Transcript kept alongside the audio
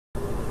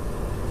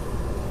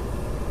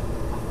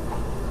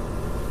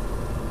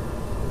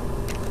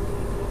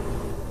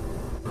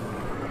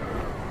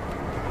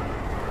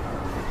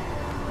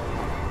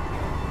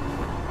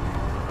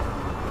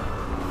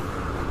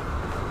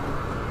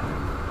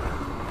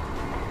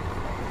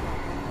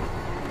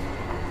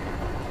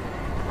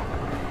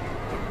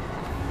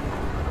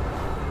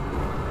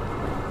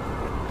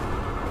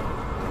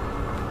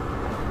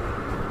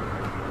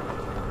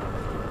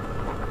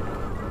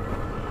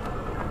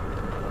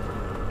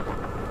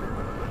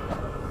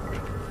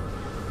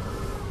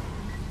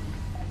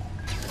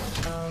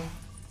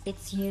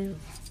It's you.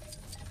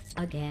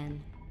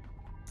 Again.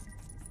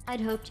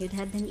 I'd hoped you'd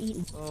had been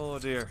eaten. Oh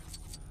dear.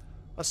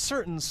 A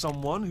certain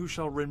someone who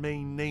shall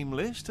remain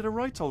nameless did a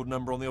right old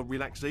number on the old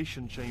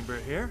relaxation chamber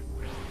here.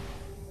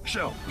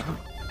 So,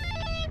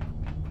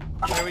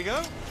 there we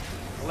go.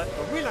 Let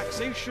the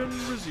relaxation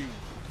resume.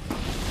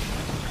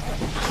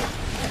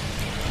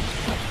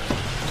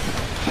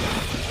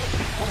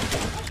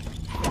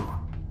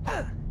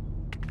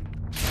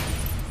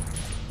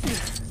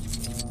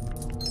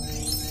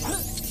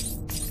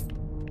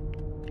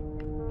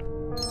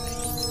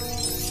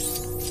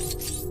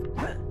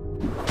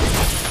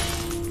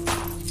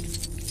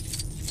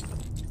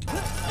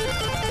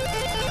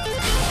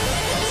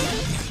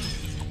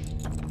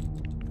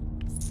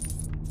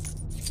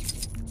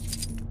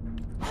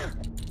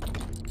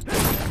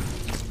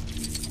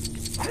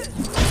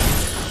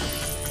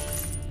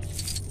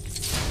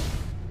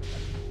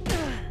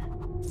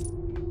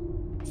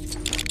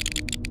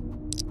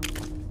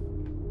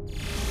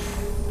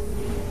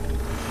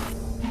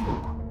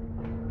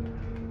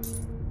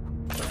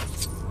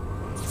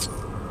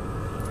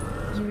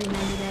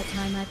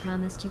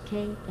 Promised you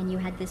cake, and you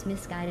had this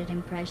misguided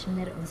impression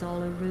that it was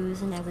all a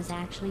ruse and I was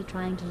actually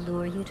trying to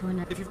lure you to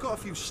another. If you've got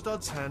a few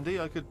studs handy,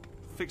 I could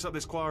fix up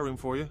this choir room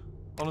for you.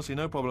 Honestly,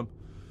 no problem.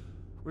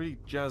 Really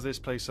jazz this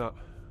place up.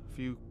 A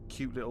few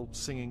cute little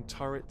singing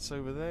turrets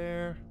over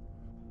there.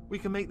 We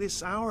can make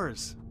this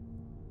ours.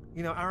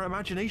 You know, our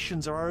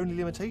imaginations are our only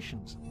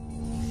limitations.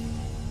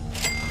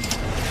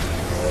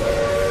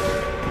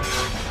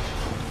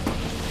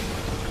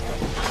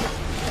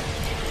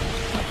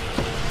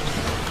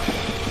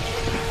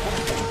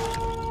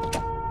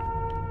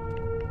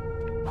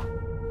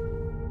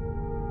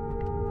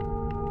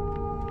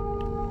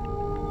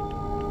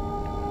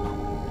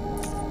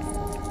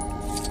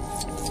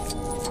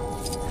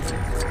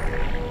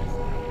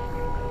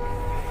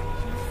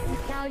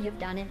 You've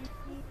done it.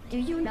 Do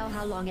you know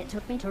how long it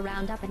took me to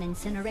round up and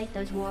incinerate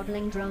those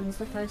warbling drones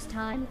the first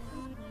time?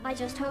 I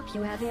just hope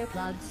you have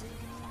earplugs.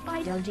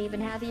 I don't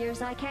even have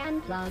ears I can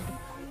plug.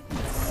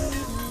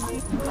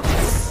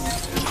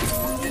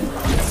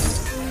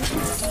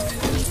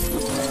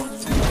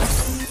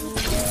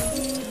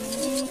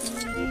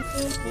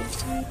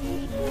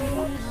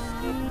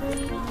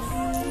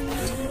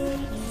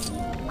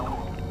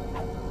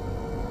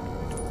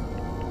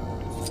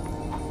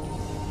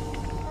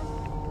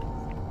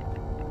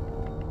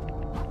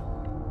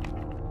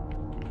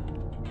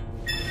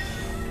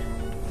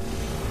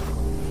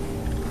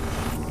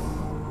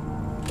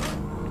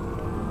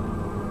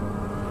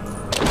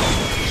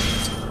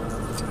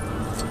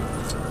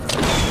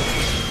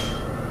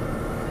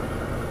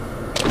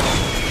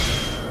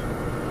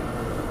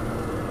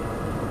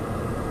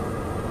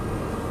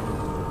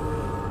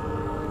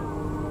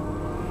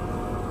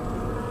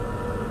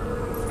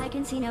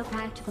 I see no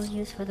practical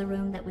use for the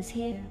room that was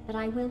here, but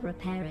I will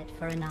repair it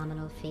for a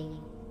nominal fee.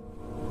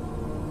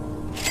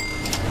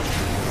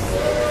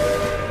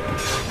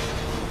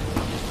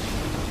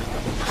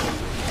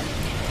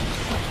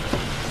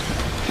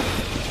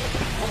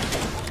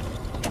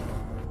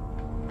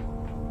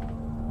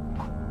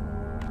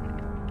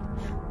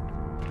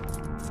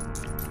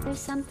 There's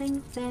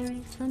something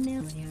very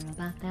familiar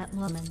about that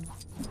woman.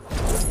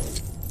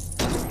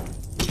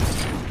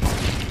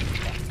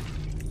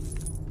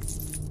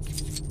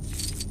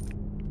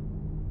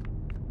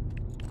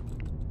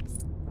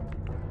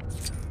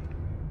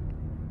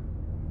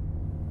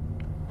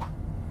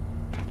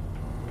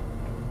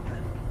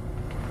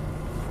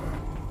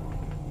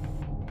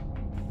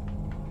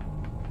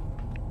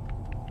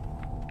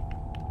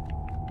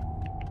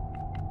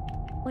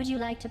 Would you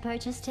like to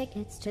purchase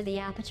tickets to the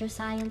Aperture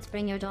Science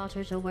Bring Your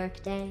Daughter to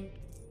Work Day?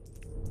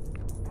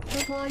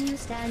 Before you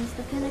stands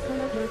the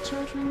pinnacle of your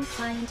children's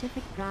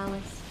scientific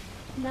prowess,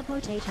 the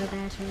potato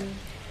battery.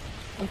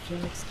 If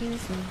you'll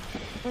excuse me,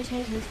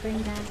 potatoes bring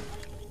back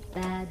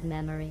bad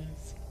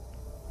memories.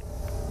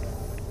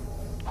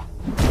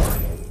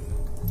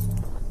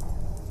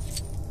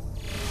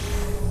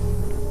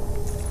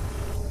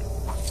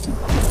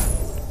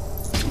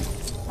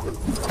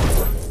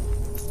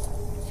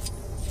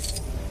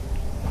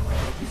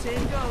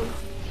 Saying goes,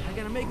 I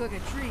gotta make like a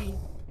tree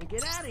and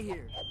get out of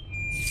here.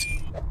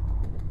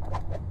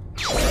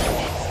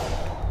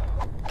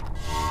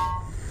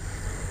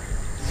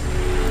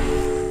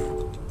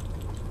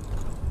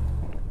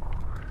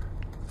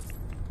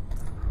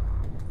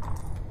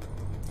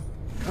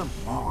 Come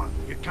on,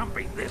 you can't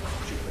be this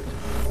stupid.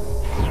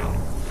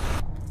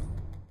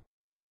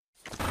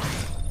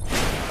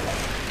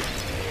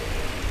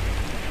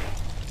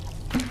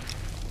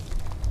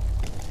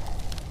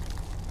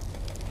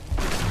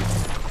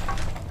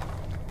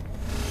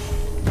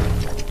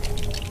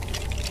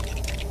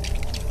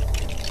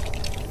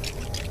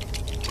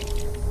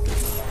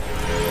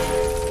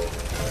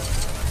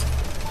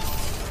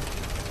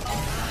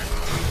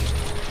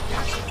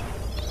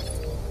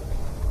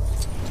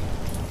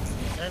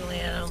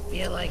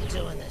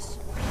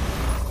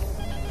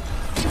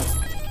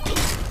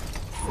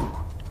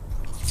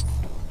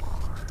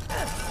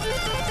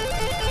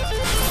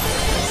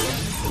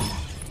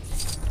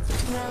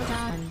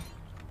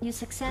 You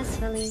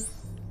successfully...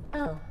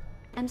 Oh,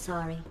 I'm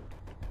sorry.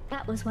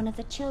 That was one of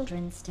the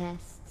children's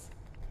tests.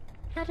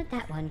 How did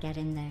that one get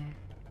in there?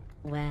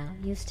 Well,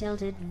 you still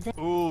did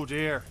Oh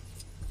dear.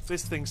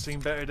 This thing's seen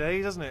better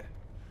days, hasn't it?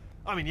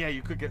 I mean, yeah,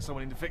 you could get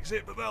someone in to fix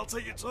it, but that'll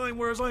take your time,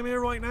 whereas I'm here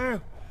right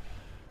now.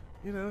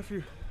 You know, if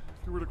you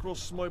were to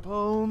cross my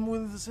palm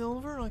with the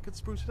silver, I could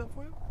spruce it up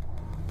for you.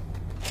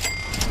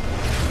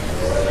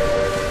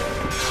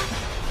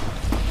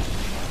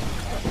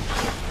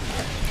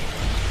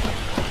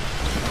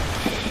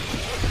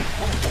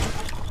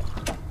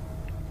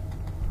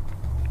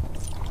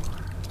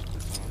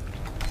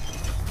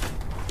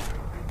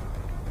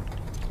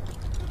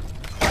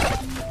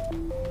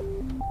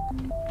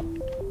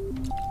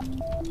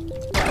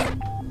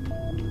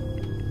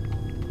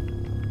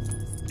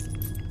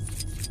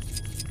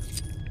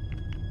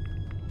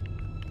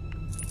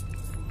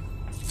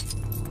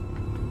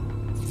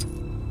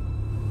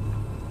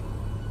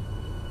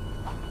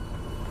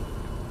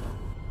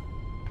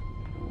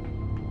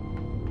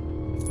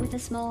 With a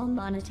small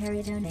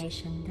monetary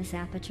donation, this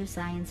Aperture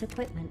Science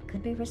equipment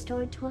could be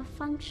restored to a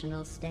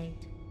functional state.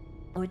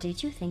 Or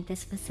did you think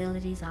this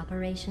facility's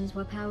operations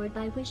were powered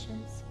by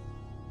wishes?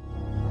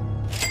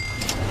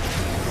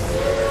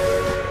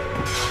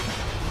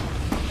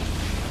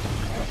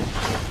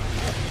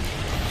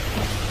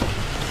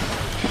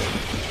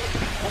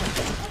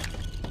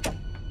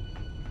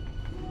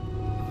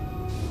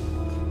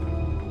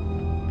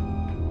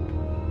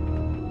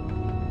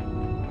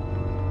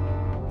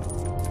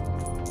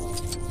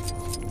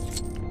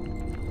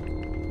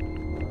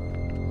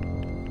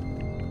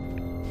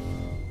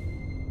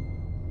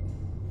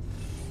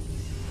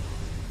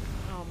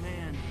 Oh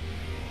man,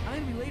 I'm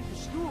gonna be late for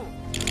school.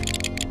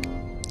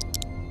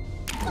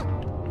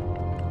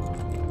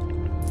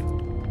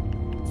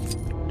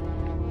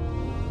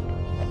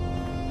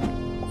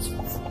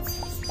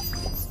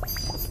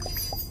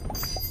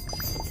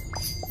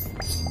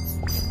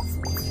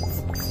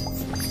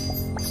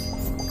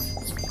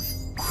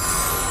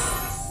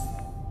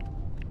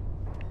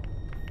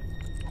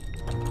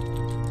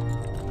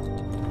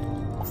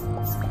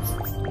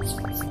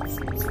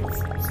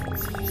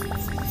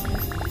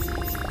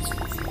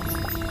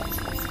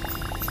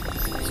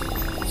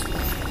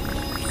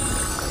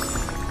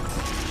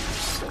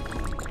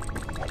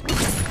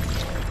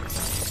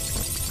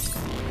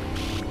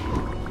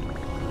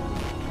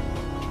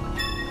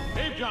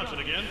 Dave Johnson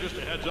again, just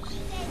a heads up.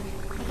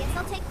 I guess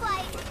I'll take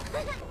flight.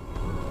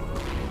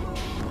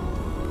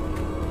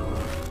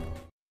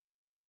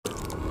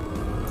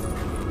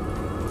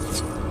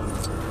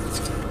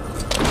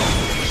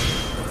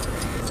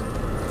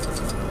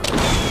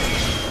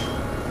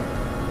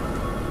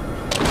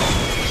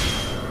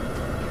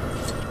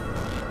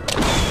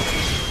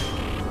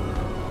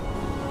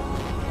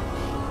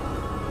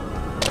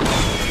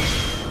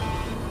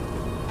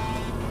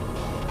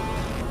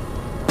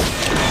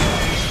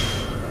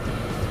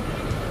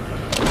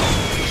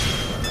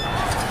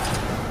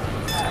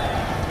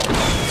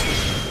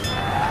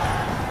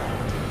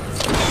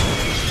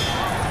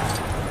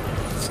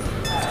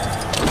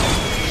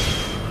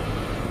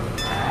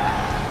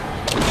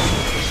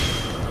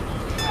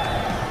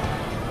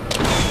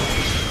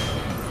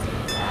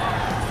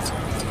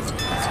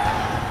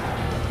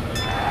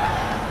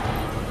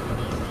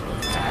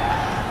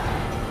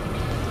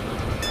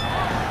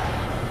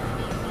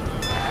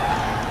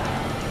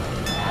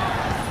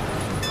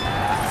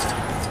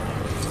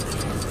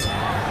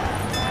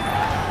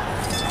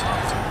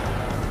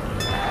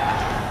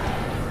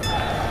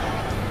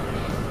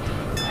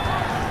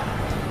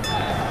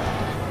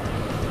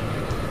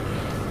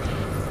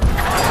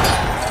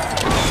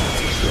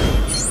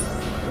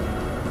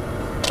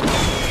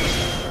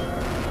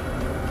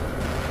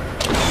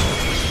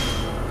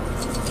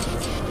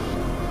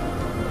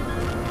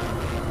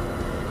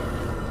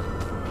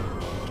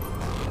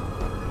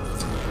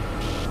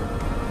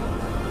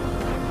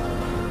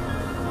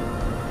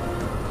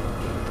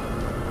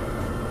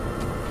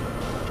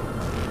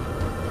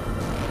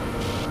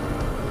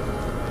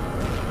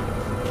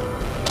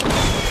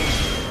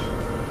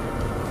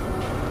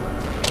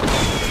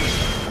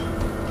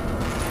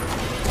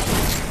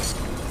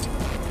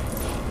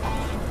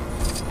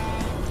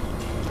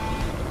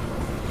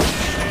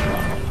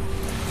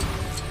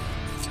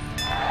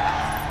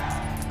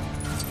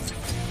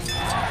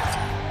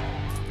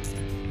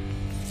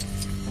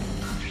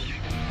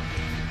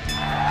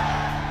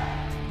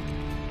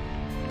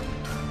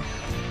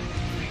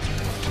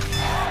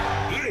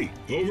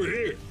 Over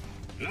here.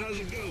 How's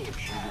it going,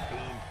 Sugar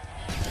Plum?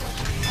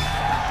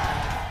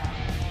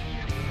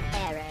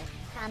 Error.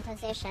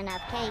 Composition of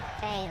cake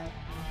failed.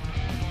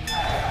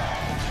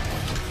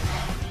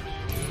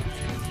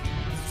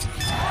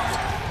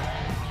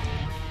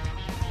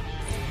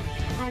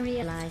 I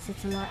realize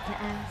it's a lot to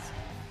ask,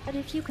 but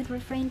if you could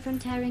refrain from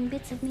tearing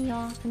bits of me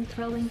off and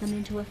throwing them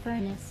into a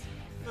furnace.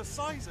 The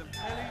size of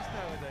tellies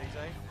nowadays,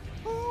 eh?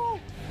 Ooh.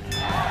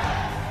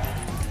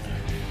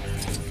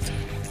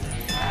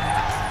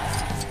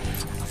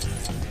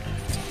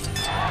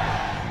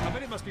 I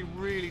bet it must be be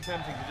really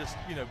tempting to just,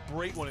 you know,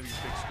 break one of these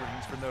big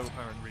screens for no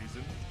apparent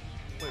reason.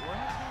 Wait,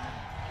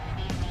 what?